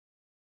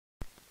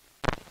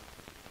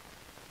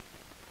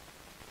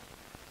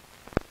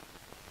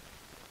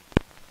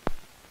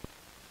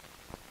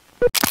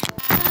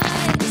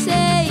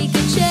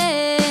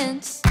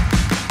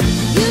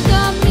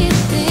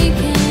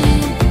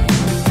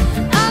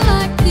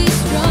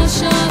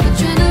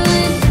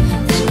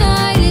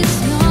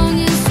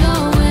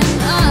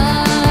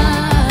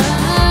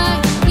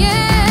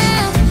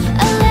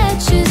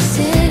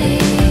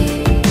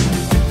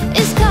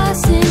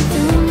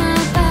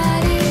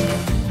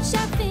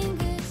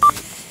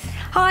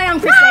I'm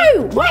Christine.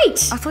 No,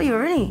 wait. I thought you were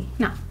ready.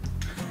 No.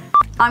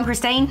 I'm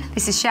Christine,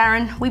 this is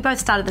Sharon. We both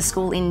started the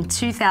school in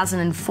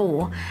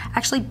 2004.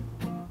 Actually,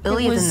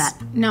 earlier than that.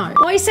 No.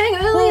 Why are you saying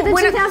earlier than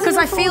 2004? Because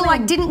I feel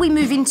like, didn't we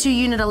move into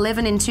Unit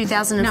 11 in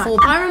 2004?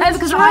 No, I remember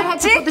because I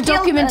had to put the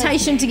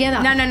documentation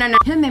together. No.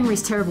 Her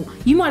memory's terrible.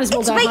 You might as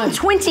well go home. It's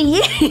been 20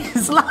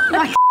 years.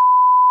 Like.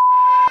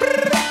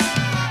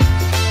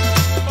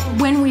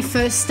 When we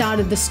first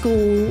started the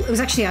school, it was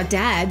actually our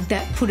dad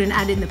that put an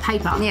ad in the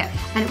paper. Yeah.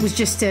 And it was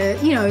just,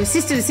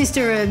 sister to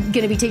sister are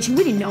going to be teaching.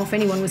 We didn't know if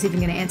anyone was even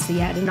going to answer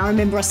the ad. And I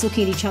remember us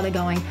looking at each other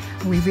going,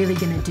 are we really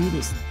going to do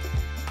this?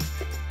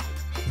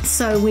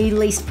 So we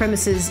leased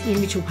premises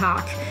in Mitchell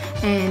Park,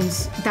 and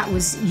that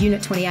was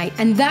Unit 28.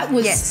 And that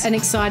was an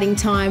exciting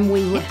time.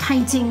 We were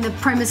painting the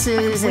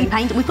premises. We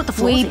put the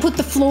floors in. We put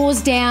the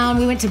floors down.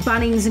 We went to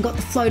Bunnings and got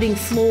the floating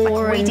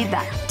floor. We did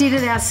that. Did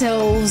it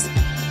ourselves.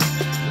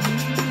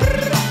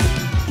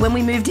 When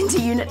we moved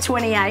into Unit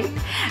 28,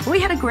 we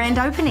had a grand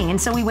opening,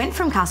 and so we went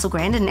from Castle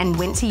Grand and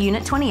went to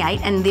Unit 28,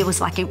 and there was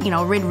like a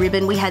red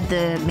ribbon. We had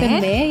the mayor.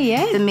 The mayor,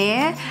 yeah. The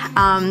mayor.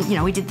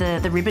 We did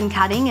the ribbon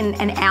cutting,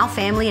 and our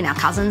family and our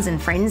cousins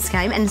and friends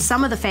came, and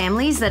some of the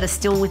families that are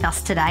still with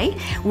us today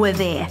were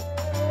there.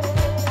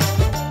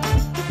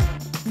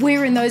 We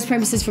were in those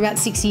premises for about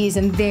 6 years,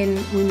 and then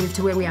we moved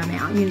to where we are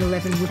now, Unit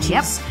 11, which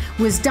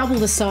was double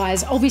the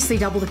size, obviously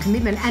double the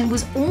commitment, and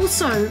was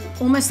also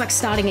almost like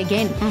starting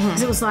again.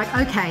 Because it was like,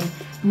 okay,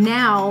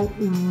 now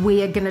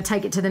we are going to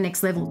take it to the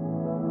next level.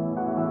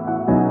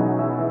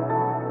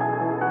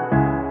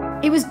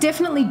 It was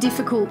definitely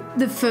difficult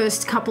the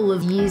first couple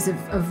of years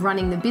of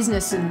running the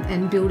business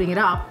and building it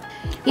up.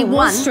 It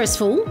was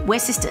stressful. We're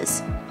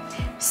sisters.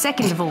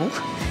 Second of all,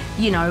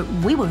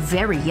 we were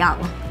very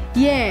young.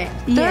 Yeah.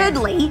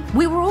 Thirdly,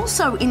 we were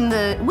also in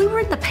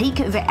the peak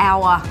of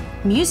our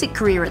music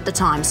career at the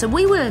time. So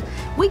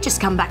we'd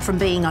just come back from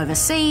being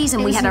overseas,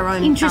 and we had our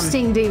own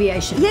interesting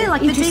deviation. Yeah,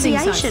 like the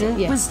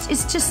deviation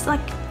is just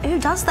like,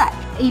 who does that?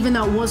 Even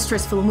though it was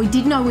stressful and we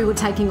did know we were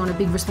taking on a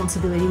big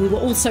responsibility, we were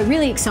also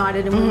really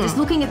excited, and we were just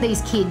looking at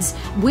these kids.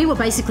 We were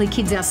basically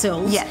kids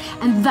ourselves. Yeah.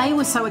 And they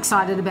were so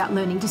excited about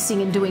learning to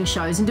sing and doing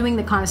shows and doing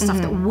the kind of stuff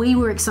that we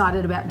were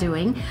excited about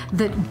doing,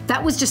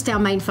 that was just our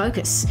main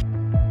focus.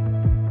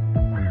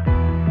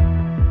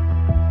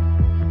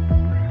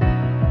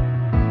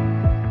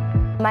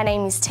 My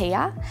name is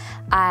Tia.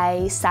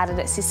 I started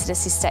at Sister to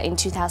Sister in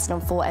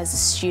 2004 as a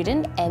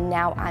student, and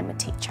now I'm a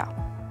teacher.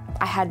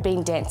 I had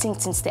been dancing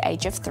since the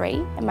age of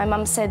 3, and my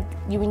mum said,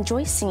 you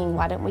enjoy singing,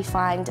 why don't we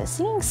find a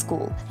singing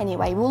school?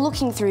 Anyway, we were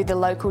looking through the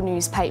local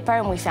newspaper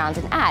and we found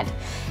an ad,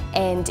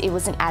 and it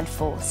was an ad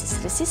for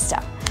Sister to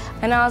Sister.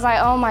 And I was like,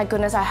 oh my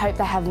goodness, I hope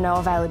they have no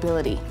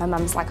availability. My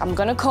mum's like, I'm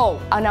gonna call.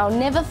 And I'll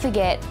never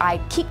forget, I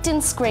kicked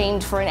and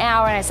screamed for an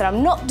hour, and I said,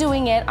 I'm not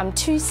doing it, I'm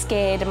too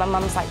scared. And my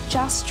mum's like,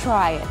 just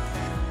try it.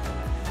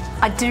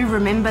 I do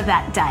remember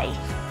that day.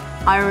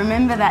 I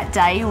remember that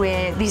day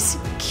where this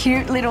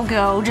cute little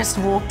girl just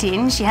walked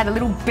in. She had a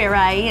little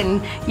beret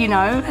and,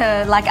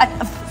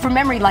 from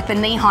memory, like the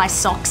knee-high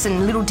socks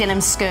and little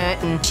denim skirt,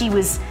 and she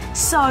was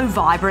so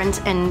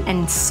vibrant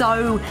and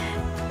so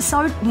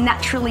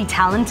naturally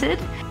talented.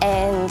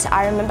 And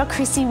I remember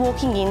Chrissy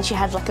walking in, she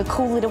had like a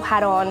cool little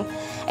hat on,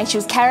 and she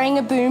was carrying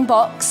a boom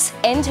box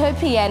and her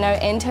piano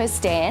and her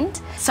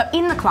stand. So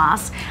in the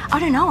class, I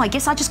don't know, I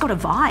guess I just got a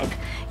vibe.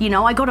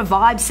 I got a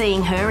vibe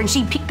seeing her, and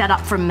she picked that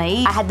up from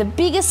me. I had the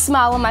biggest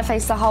smile on my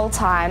face the whole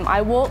time.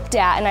 I walked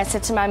out and I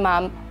said to my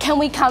mum, can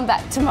we come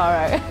back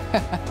tomorrow?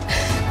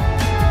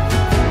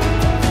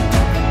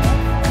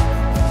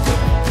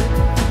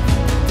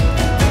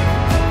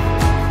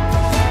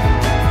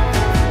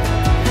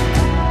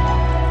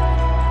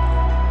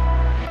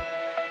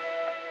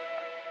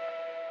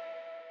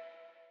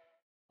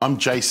 I'm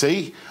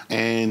JC,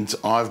 and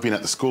I've been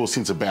at the school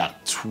since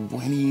about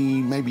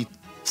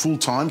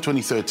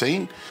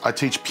 2013. I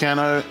teach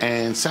piano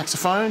and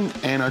saxophone,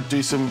 and I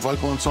do some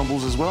vocal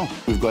ensembles as well.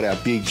 We've got our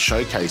big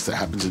showcase that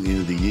happens at the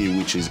end of the year,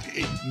 which is,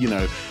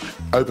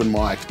 open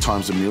mic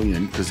times a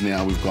million, because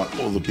now we've got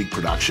all the big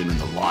production and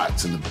the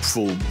lights and the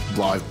full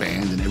live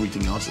band and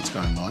everything else that's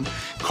going on,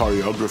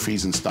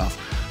 choreographies and stuff.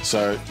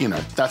 So,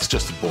 that's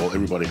just a ball.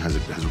 Everybody has a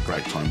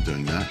great time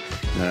doing that.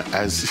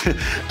 As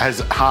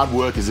hard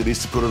work as it is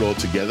to put it all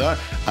together,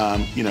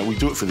 we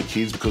do it for the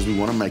kids because we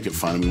want to make it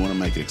fun and we want to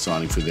make it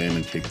exciting for them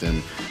and keep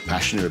them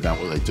passionate about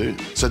what they do.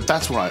 So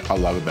that's what I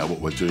love about what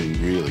we're doing,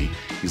 really,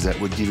 is that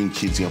we're giving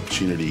kids the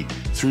opportunity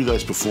through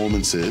those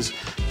performances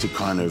to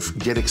kind of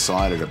get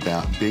excited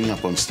about being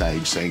up on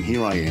stage, saying,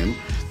 here I am,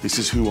 this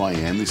is who I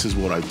am, this is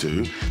what I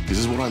do, this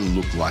is what I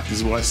look like, this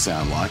is what I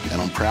sound like,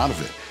 and I'm proud of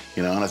it.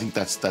 And I think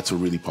that's a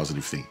really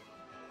positive thing.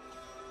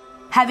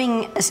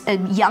 Having a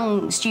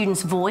young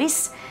student's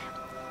voice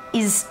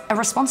is a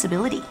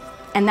responsibility,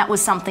 and that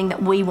was something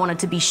that we wanted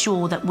to be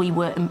sure that we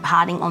were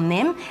imparting on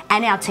them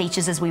and our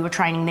teachers as we were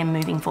training them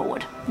moving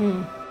forward.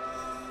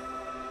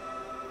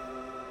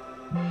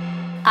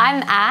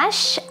 I'm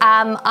Ash.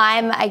 I'm,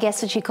 I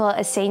guess what you call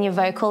a senior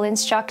vocal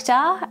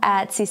instructor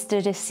at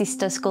Sister to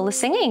Sister School of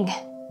Singing.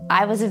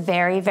 I was a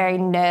very, very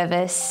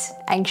nervous,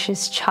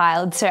 anxious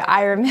child. So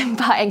I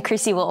remember, and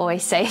Chrissy will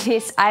always say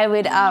this, I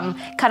would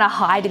kind of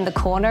hide in the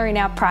corner in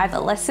our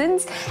private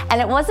lessons.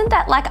 And it wasn't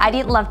that like I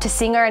didn't love to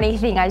sing or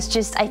anything. I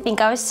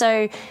think I was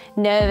so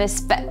nervous,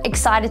 but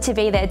excited to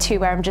be there too,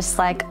 where I'm just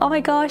like, oh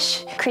my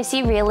gosh.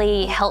 Chrissy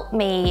really helped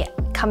me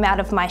come out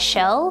of my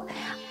shell.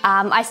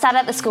 I started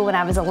at the school when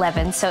I was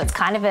 11, so it's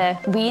kind of a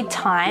weird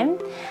time.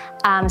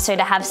 So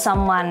to have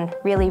someone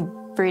really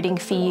rooting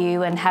for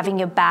you and having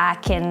your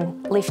back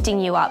and lifting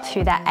you up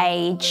through that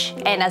age,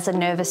 and as a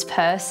nervous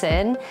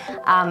person,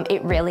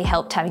 it really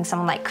helped having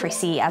someone like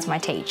Chrissy as my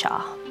teacher.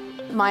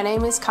 My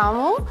name is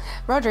Carmel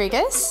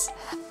Rodriguez,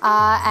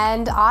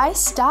 and I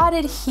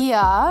started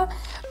here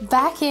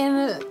back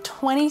in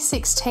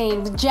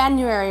 2016,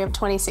 January of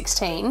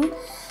 2016,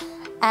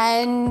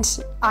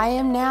 and I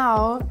am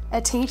now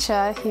a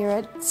teacher here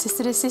at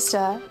Sister to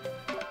Sister,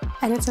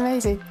 and it's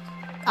amazing.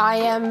 I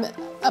am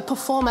a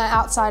performer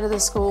outside of the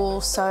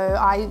school, so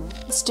I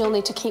still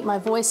need to keep my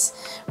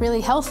voice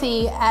really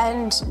healthy,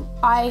 and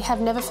I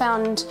have never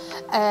found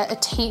a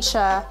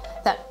teacher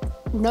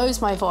that knows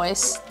my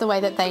voice the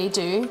way that they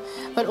do,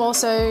 but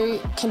also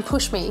can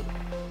push me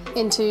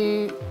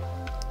into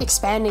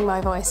expanding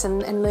my voice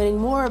and learning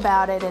more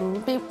about it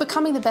and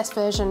becoming the best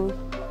version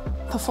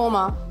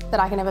performer that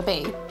I can ever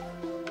be.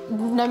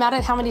 No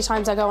matter how many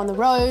times I go on the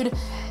road,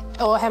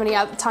 or how many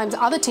other times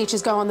other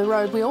teachers go on the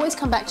road, we always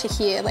come back to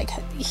here. Like,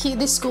 here,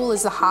 this school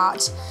is the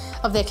heart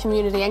of their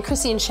community, and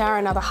Chrissy and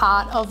Sharon are the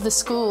heart of the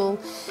school.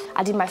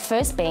 I did my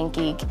first band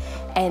gig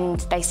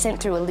and they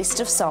sent through a list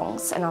of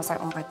songs, and I was like,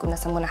 oh my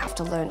goodness, I'm gonna have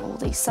to learn all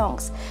these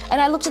songs.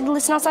 And I looked at the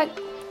list and I was like,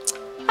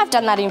 I've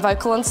done that in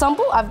vocal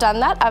ensemble, I've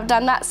done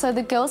that. So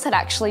the girls had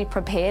actually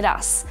prepared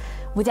us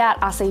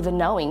without us even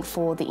knowing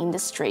for the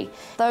industry.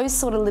 Those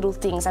sort of little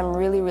things I'm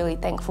really, really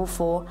thankful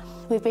for.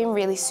 We've been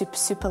really super,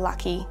 super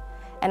lucky.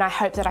 And I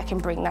hope that I can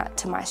bring that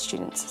to my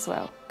students as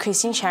well.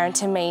 Chrissy and Sharon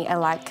to me are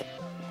like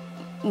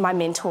my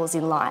mentors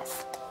in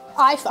life.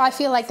 I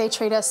feel like they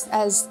treat us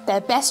as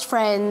their best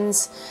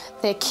friends,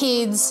 their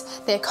kids,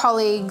 their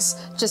colleagues,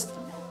 just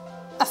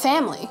a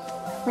family,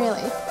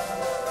 really.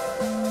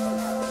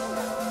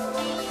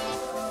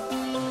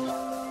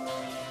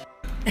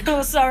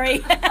 Oh, sorry.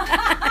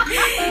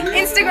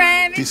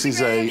 Instagram. This is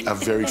a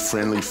very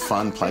friendly,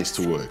 fun place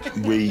to work.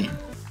 We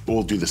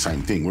all do the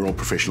same thing. We're all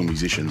professional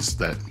musicians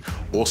that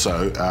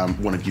also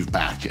want to give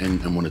back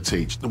and want to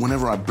teach.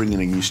 Whenever I bring in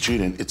a new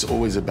student, it's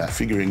always about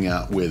figuring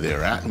out where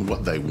they're at and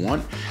what they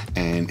want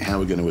and how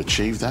we're going to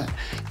achieve that.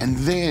 And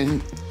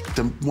then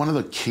one of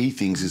the key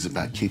things is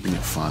about keeping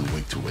it fun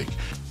week to week.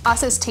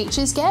 Us as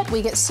teachers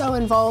we get so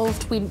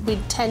involved. We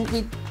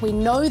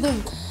know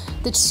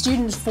the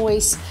student's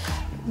voice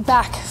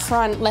back,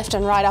 front, left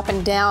and right, up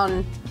and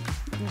down.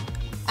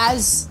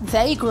 As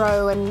they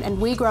grow and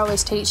we grow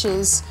as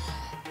teachers,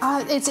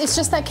 it's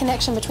just that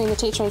connection between the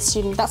teacher and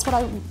student. That's what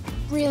I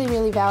really,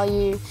 really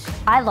value.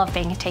 I love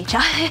being a teacher.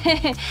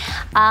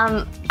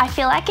 I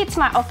feel like it's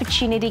my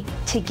opportunity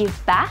to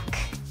give back.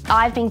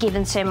 I've been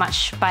given so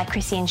much by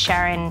Chrissy and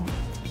Sharon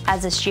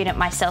as a student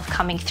myself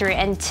coming through,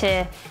 and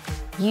to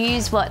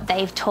use what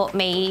they've taught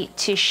me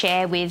to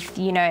share with,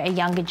 you know, a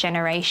younger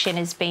generation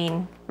has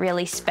been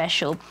really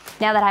special.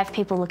 Now that I have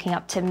people looking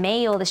up to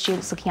me, or the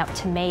students looking up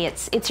to me,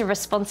 it's a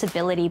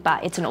responsibility,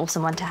 but it's an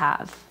awesome one to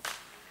have.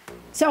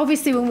 So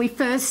obviously when we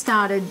first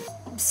started,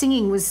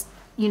 singing was,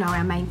 you know,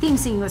 our main thing.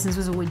 Singing lessons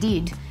was all we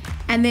did.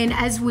 And then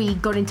as we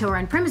got into our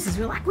own premises,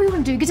 we were like, we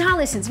want to do guitar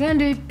lessons, we want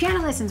to do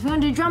piano lessons, we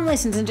want to do drum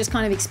lessons, and just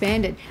kind of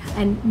expanded.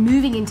 And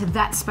moving into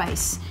that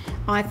space,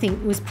 I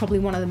think, was probably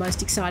one of the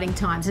most exciting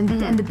times. And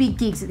the big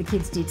gigs that the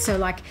kids did. So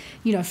like,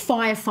 you know,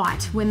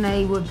 Firefight, when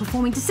they were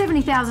performing to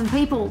 70,000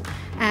 people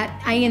at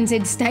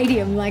ANZ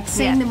Stadium, like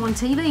seeing them on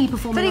TV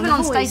performing. But even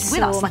on stage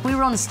with us, like we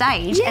were on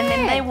stage and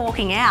then they're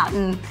walking out.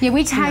 And yeah,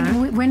 we tag,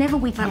 whenever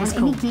we can,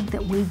 cool. any gig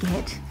that we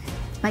get,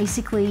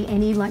 basically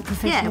any like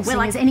professional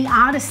singers, any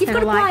artists that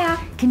are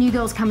like, can you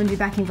girls come and do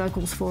backing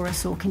vocals for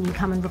us, or can you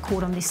come and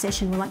record on this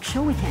session? We're like,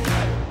 sure we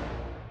can.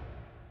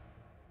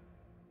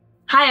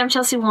 Hi, I'm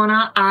Chelsea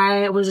Warner.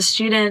 I was a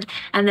student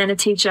and then a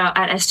teacher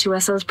at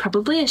S2S. I was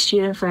probably a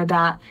student for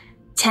about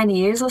 10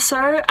 years or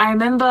so. I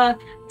remember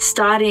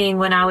starting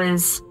when I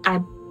was,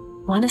 I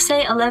want to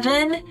say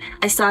 11.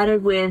 I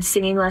started with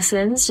singing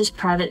lessons, just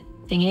private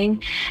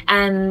singing.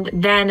 And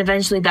then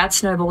eventually that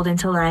snowballed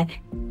into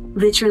like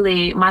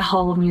literally my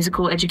whole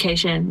musical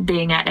education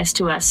being at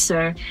S2S.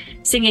 So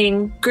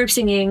singing, group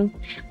singing,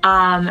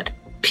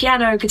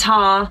 piano,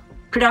 guitar,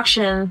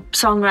 production,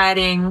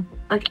 songwriting,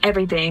 like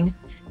everything.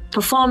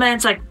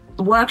 Performance, like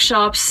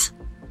workshops,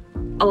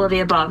 all of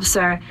the above.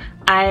 So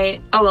I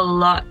owe a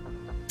lot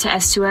to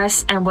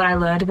S2S and what I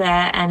learned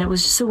there, and it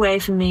was just a way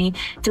for me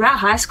throughout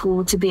high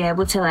school to be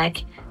able to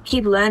like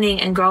keep learning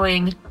and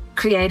growing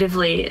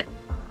creatively.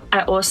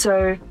 I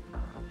also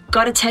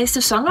got a taste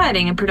of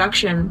songwriting and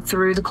production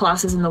through the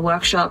classes and the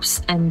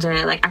workshops and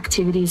like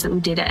activities that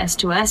we did at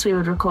S2S. We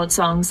would record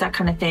songs, that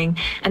kind of thing.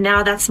 And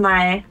now that's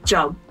my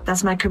job,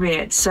 that's my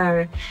career.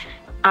 So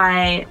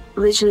I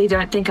literally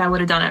don't think I would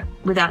have done it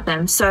without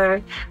them.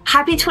 So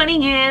happy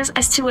 20 years,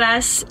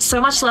 S2S. So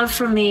much love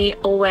from me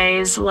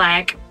always.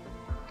 Like,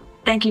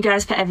 thank you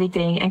guys for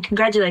everything and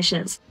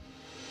congratulations.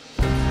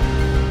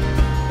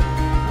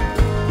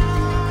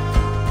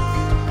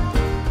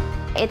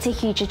 It's a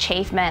huge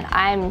achievement.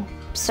 I'm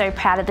so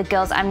proud of the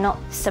girls. I'm not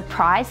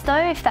surprised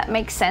though, if that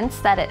makes sense,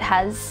 that it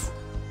has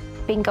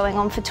been going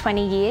on for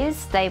 20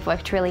 years. They've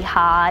worked really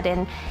hard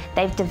and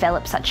they've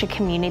developed such a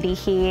community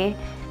here.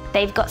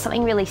 They've got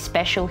something really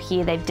special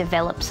here. They've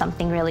developed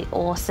something really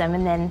awesome.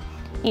 And then,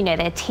 you know,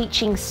 their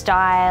teaching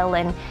style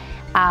and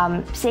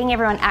seeing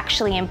everyone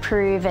actually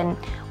improve and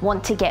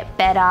want to get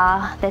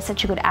better. There's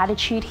such a good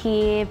attitude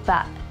here.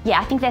 But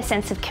yeah, I think their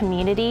sense of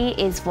community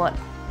is what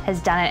has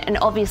done it, and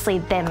obviously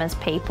them as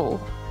people.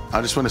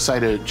 I just want to say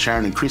to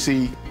Sharon and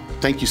Chrissy,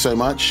 thank you so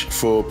much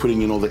for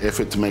putting in all the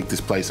effort to make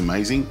this place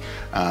amazing.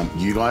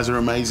 You guys are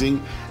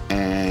amazing,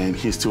 and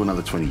here's to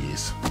another 20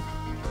 years.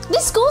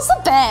 This school's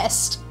the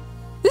best.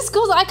 This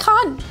school's, I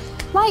can't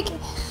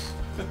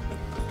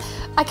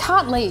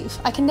leave.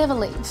 I can never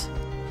leave.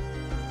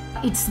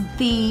 It's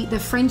the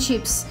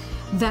friendships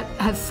that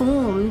have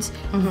formed,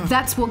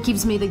 that's what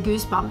gives me the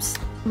goosebumps.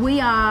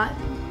 We are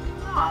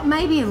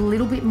maybe a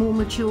little bit more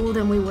mature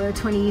than we were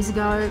 20 years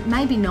ago,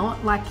 maybe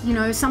not. Like, you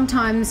know,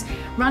 sometimes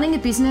running a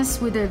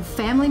business with a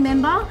family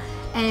member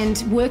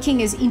and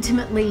working as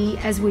intimately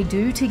as we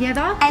do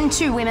together. And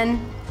 2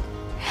 women.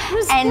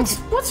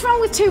 What's wrong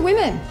with 2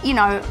 women? You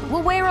know,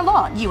 well, we're a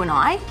lot, you and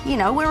I. You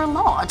know, we're a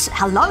lot.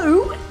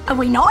 Hello, are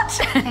we not?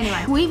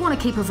 Anyway, we want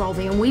to keep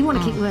evolving and we want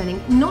to keep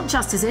learning, not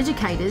just as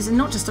educators and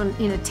not just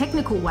in a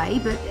technical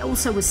way, but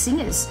also as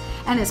singers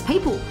and as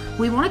people.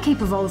 We want to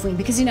keep evolving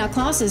because in our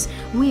classes,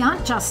 we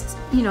aren't just,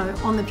 you know,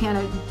 on the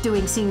piano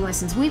doing singing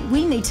lessons.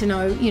 We need to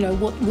know, you know,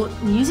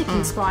 what music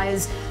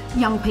inspires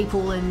young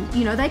people, and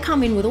you know, they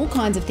come in with all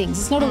kinds of things.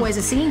 It's not always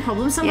a singing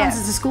problem. Sometimes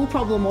it's a school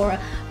problem or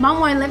a mum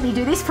won't let me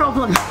do this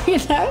problem, you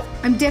know.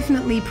 I'm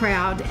definitely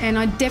proud, and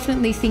I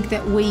definitely think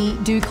that we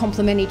do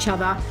complement each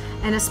other,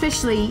 and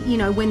especially, you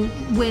know,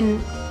 when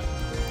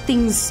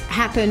things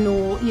happen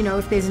or, you know,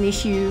 if there's an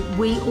issue,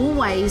 we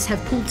always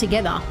have pulled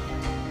together.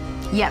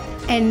 Yep.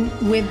 And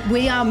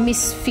we are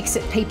Miss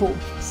Fix-It people.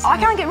 So. I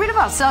can't get rid of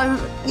us, so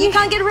you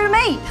can't get rid of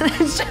me.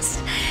 It's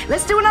just,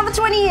 let's do another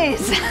 20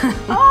 years.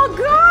 Oh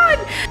God!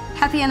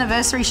 Happy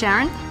anniversary,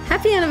 Sharon.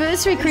 Happy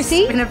anniversary, Chrissy.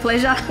 It's been a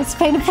pleasure. It's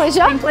been a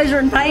pleasure. It's been pleasure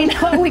and pain.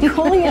 Are we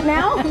calling it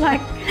now?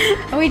 Like,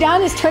 are we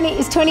done? Is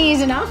 20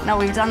 years enough? No,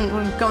 we've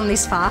gone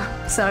this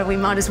far, so we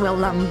might as well,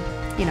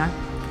 you know,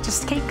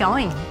 just keep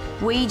going.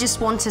 We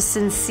just want to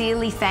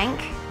sincerely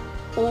thank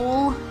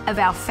all of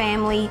our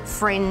family,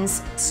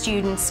 friends,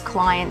 students,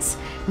 clients,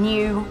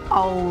 new,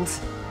 old,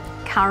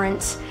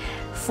 current,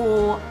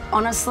 for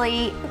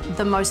honestly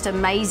the most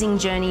amazing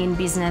journey in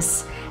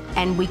business,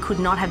 and we could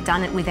not have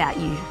done it without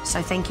you.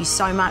 So thank you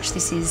so much.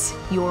 This is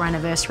your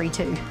anniversary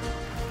too.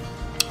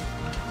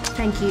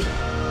 Thank you.